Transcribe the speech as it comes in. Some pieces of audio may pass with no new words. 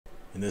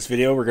In this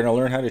video, we're going to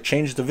learn how to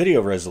change the video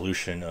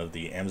resolution of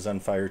the Amazon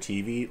Fire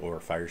TV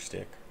or Fire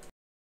Stick.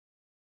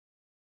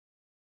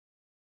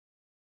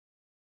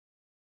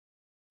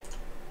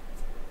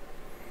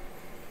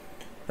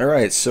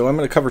 Alright, so I'm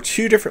going to cover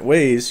two different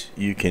ways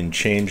you can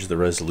change the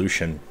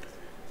resolution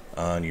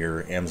on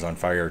your Amazon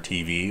Fire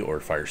TV or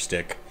Fire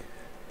Stick.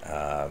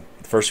 The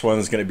first one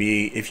is going to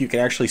be if you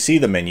can actually see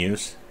the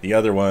menus. The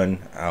other one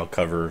I'll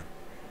cover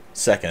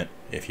second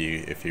if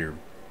you're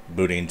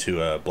booting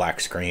to a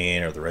black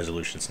screen or the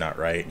resolution's not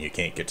right and you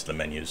can't get to the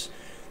menus.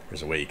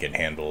 There's a way you can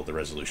handle the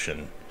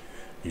resolution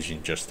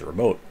using just the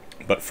remote.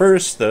 But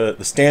first, the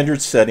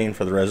standard setting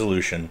for the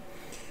resolution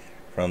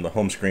from the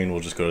home screen,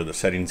 we'll just go to the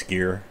settings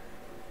gear.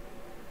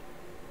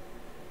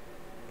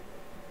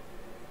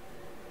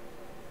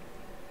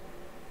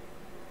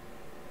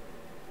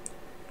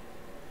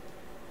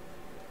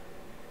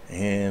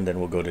 And then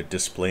we'll go to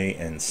display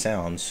and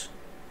sounds,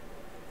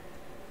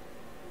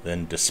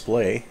 then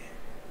display,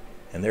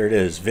 and there it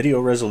is, video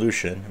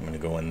resolution. I'm going to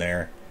go in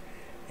there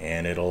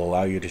and it'll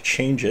allow you to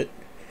change it.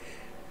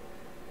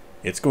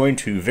 It's going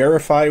to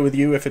verify with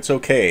you if it's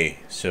okay,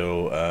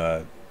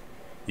 so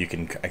I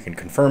can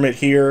confirm it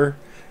here,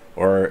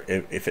 or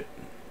if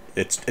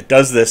it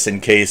does this in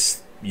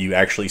case you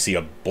actually see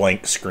a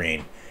blank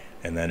screen,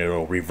 and then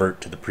it'll revert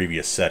to the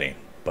previous setting.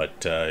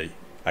 But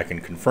I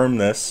can confirm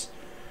this.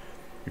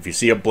 If you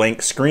see a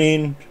blank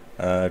screen,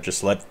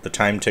 just let the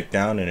time tick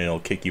down and it'll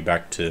kick you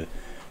back to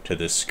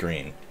this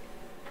screen.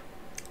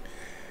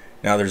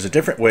 Now there's a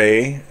different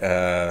way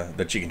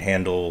that you can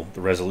handle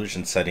the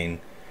resolution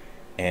setting,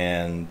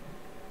 and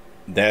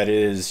that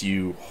is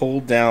you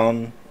hold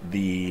down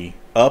the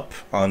up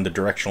on the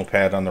directional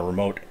pad on the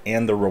remote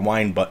and the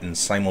rewind button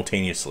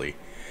simultaneously.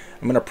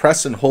 I'm going to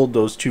press and hold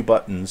those two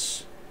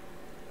buttons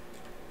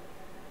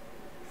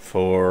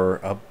for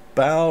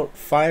about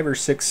 5 or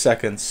 6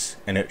 seconds,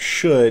 and it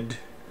should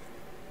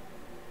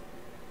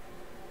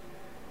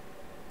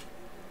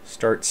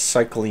start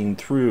cycling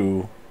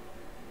through.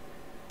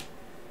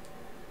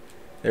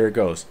 There it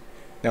goes.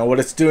 Now what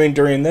it's doing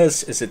during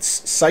this is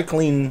it's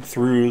cycling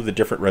through the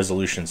different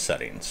resolution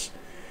settings,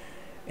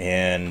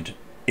 and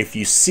if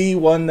you see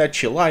one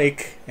that you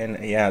like, and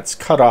yeah, it's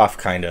cut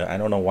off kinda, I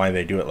don't know why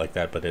they do it like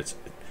that, but it's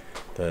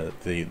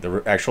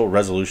the actual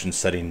resolution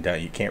setting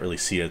that you can't really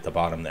see it at the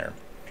bottom there.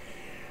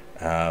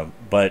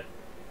 But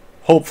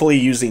hopefully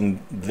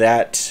using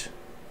that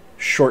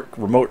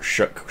remote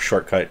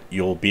shortcut,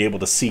 you'll be able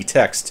to see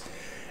text,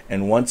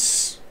 and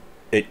once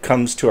it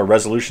comes to a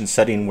resolution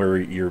setting where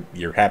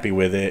you're happy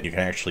with it, you can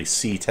actually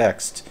see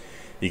text,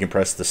 you can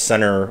press the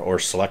center or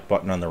select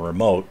button on the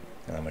remote,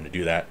 and I'm going to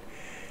do that,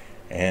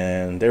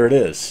 and there it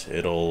is.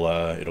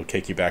 It'll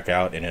kick you back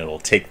out and it'll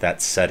take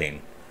that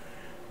setting.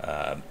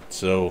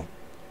 So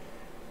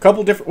a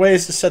couple different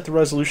ways to set the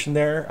resolution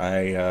there.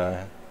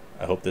 I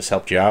hope this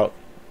helped you out.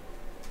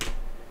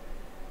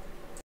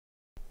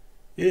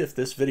 If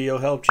this video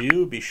helped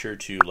you, be sure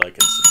to like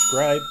and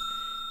subscribe.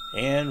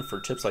 And for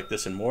tips like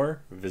this and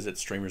more, visit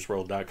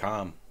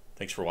streamersworld.com.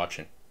 Thanks for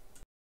watching.